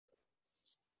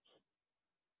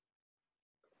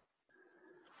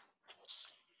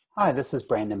Hi, this is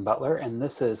Brandon Butler, and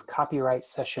this is Copyright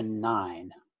Session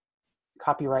 9,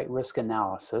 Copyright Risk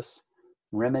Analysis,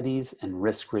 Remedies and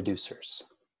Risk Reducers.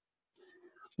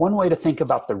 One way to think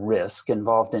about the risk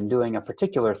involved in doing a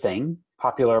particular thing,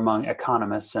 popular among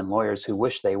economists and lawyers who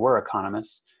wish they were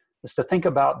economists, is to think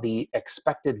about the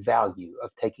expected value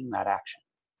of taking that action.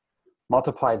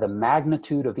 Multiply the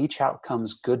magnitude of each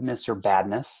outcome's goodness or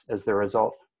badness as the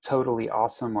result totally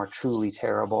awesome or truly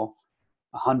terrible,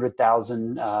 a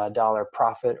 $100,000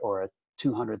 profit or a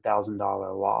 $200,000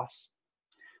 loss,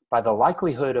 by the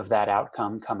likelihood of that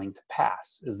outcome coming to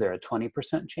pass. Is there a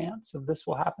 20% chance of this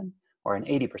will happen or an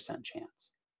 80%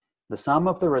 chance? The sum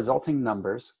of the resulting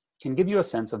numbers can give you a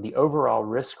sense of the overall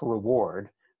risk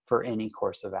reward for any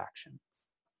course of action.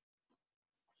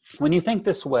 When you think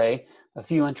this way, a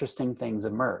few interesting things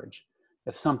emerge.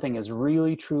 If something is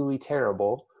really truly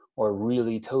terrible or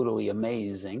really totally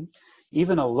amazing,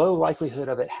 even a low likelihood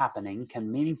of it happening can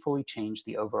meaningfully change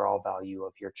the overall value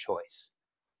of your choice.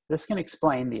 This can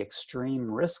explain the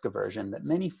extreme risk aversion that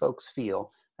many folks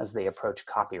feel as they approach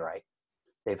copyright.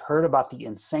 They've heard about the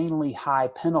insanely high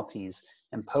penalties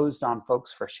imposed on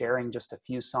folks for sharing just a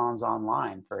few songs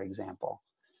online, for example.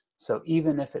 So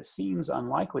even if it seems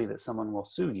unlikely that someone will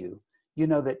sue you, you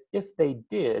know that if they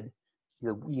did,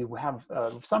 you have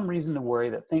some reason to worry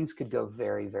that things could go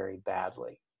very, very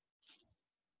badly.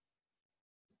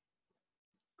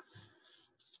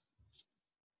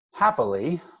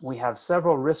 Happily, we have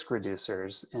several risk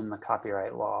reducers in the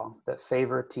copyright law that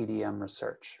favor TDM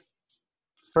research.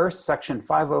 First, Section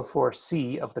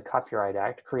 504C of the Copyright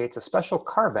Act creates a special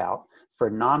carve-out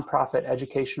for nonprofit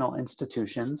educational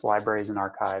institutions, libraries and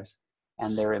archives,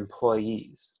 and their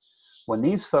employees. When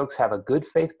these folks have a good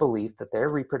faith belief that their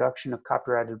reproduction of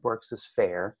copyrighted works is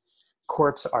fair,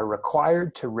 courts are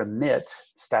required to remit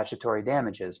statutory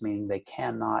damages, meaning they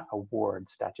cannot award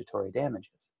statutory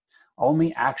damages.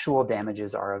 Only actual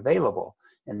damages are available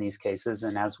in these cases,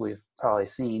 and as we've probably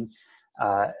seen,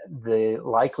 the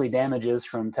likely damages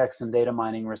from text and data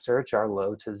mining research are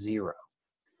low to zero.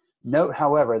 Note,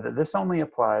 however, that this only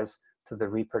applies to the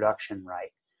reproduction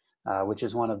right, which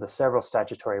is one of the several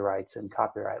statutory rights in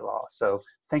copyright law. So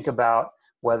think about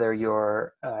whether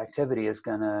your activity is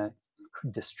going to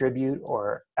distribute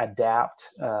or adapt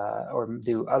or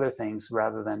do other things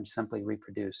rather than simply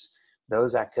reproduce.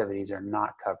 Those activities are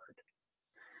not covered.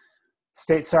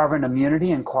 State sovereign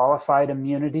immunity and qualified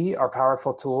immunity are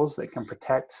powerful tools that can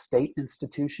protect state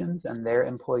institutions and their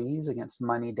employees against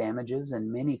money damages in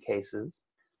many cases,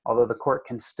 although the court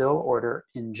can still order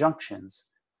injunctions,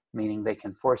 meaning they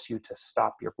can force you to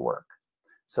stop your work.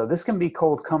 So this can be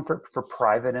cold comfort for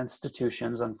private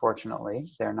institutions,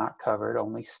 unfortunately. They're not covered,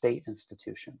 only state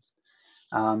institutions.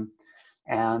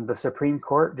 And the Supreme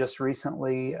Court just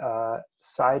recently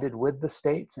sided with the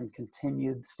states and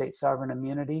continued state sovereign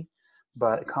immunity.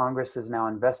 But Congress is now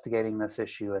investigating this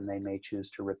issue and they may choose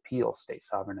to repeal state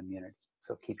sovereign immunity.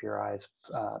 So keep your eyes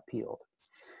peeled.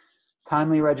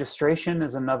 Timely registration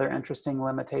is another interesting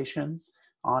limitation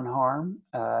on harm.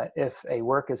 If a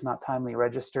work is not timely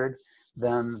registered,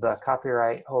 then the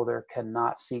copyright holder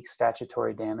cannot seek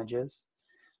statutory damages.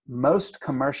 Most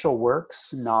commercial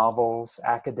works, novels,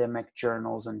 academic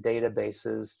journals, and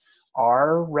databases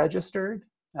are registered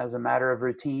as a matter of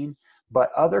routine, but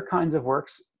other kinds of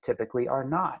works typically are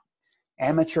not.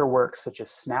 Amateur works such as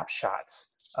snapshots,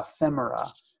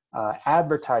 ephemera,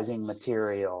 advertising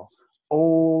material,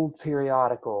 old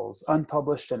periodicals,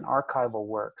 unpublished and archival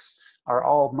works are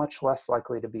all much less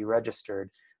likely to be registered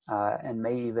and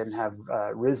may even have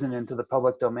risen into the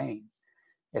public domain.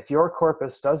 If your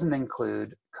corpus doesn't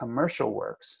include commercial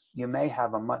works, you may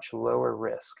have a much lower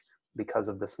risk because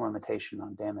of this limitation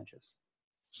on damages.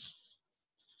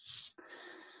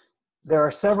 There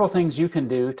are several things you can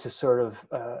do to sort of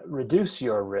reduce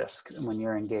your risk when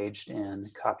you're engaged in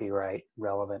copyright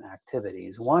relevant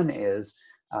activities. One is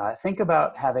think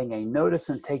about having a notice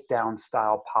and takedown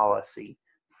style policy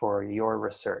for your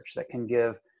research that can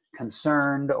give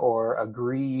concerned or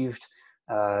aggrieved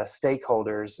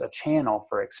stakeholders a channel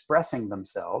for expressing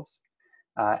themselves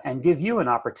and give you an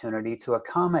opportunity to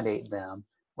accommodate them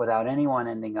without anyone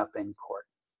ending up in court.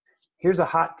 Here's a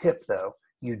hot tip though.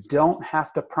 You don't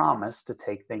have to promise to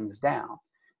take things down.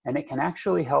 And it can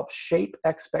actually help shape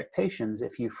expectations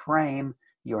if you frame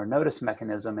your notice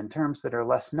mechanism in terms that are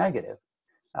less negative.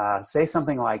 Say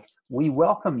something like, we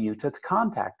welcome you to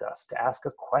contact us to ask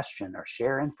a question or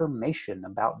share information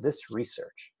about this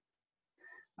research.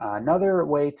 Another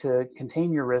way to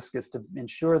contain your risk is to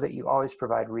ensure that you always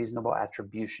provide reasonable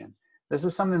attribution. This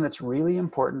is something that's really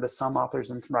important to some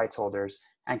authors and rights holders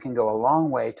and can go a long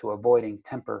way to avoiding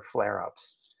temper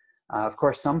flare-ups. Of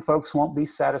course, some folks won't be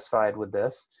satisfied with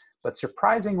this, but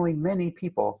surprisingly many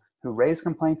people who raise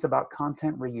complaints about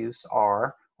content reuse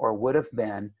are, or would have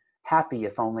been, happy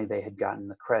if only they had gotten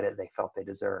the credit they felt they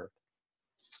deserved.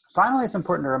 Finally, it's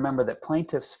important to remember that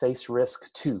plaintiffs face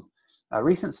risk too. A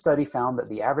recent study found that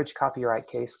the average copyright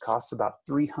case costs about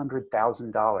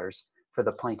 $300,000 for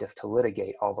the plaintiff to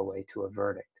litigate all the way to a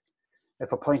verdict.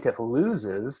 If a plaintiff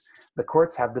loses, the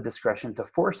courts have the discretion to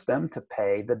force them to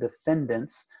pay the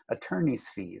defendant's attorney's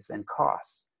fees and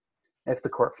costs if the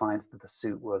court finds that the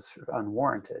suit was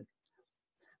unwarranted.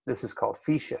 This is called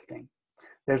fee shifting.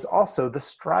 There's also the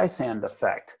Streisand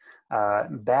effect,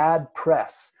 bad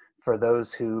press for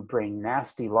those who bring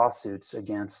nasty lawsuits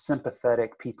against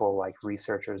sympathetic people like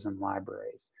researchers and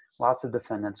libraries. Lots of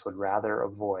defendants would rather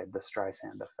avoid the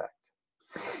Streisand effect.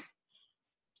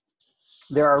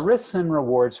 There are risks and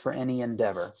rewards for any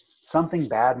endeavor. Something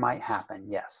bad might happen,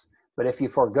 yes, but if you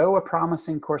forego a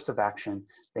promising course of action,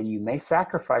 then you may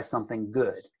sacrifice something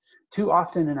good. Too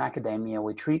often in academia,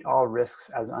 we treat all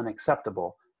risks as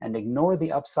unacceptable and ignore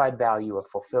the upside value of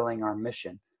fulfilling our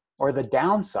mission, or the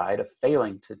downside of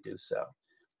failing to do so.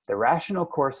 The rational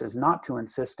course is not to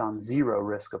insist on zero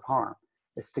risk of harm.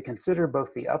 It's to consider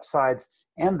both the upsides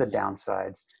and the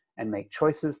downsides and make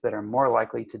choices that are more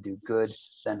likely to do good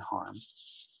than harm.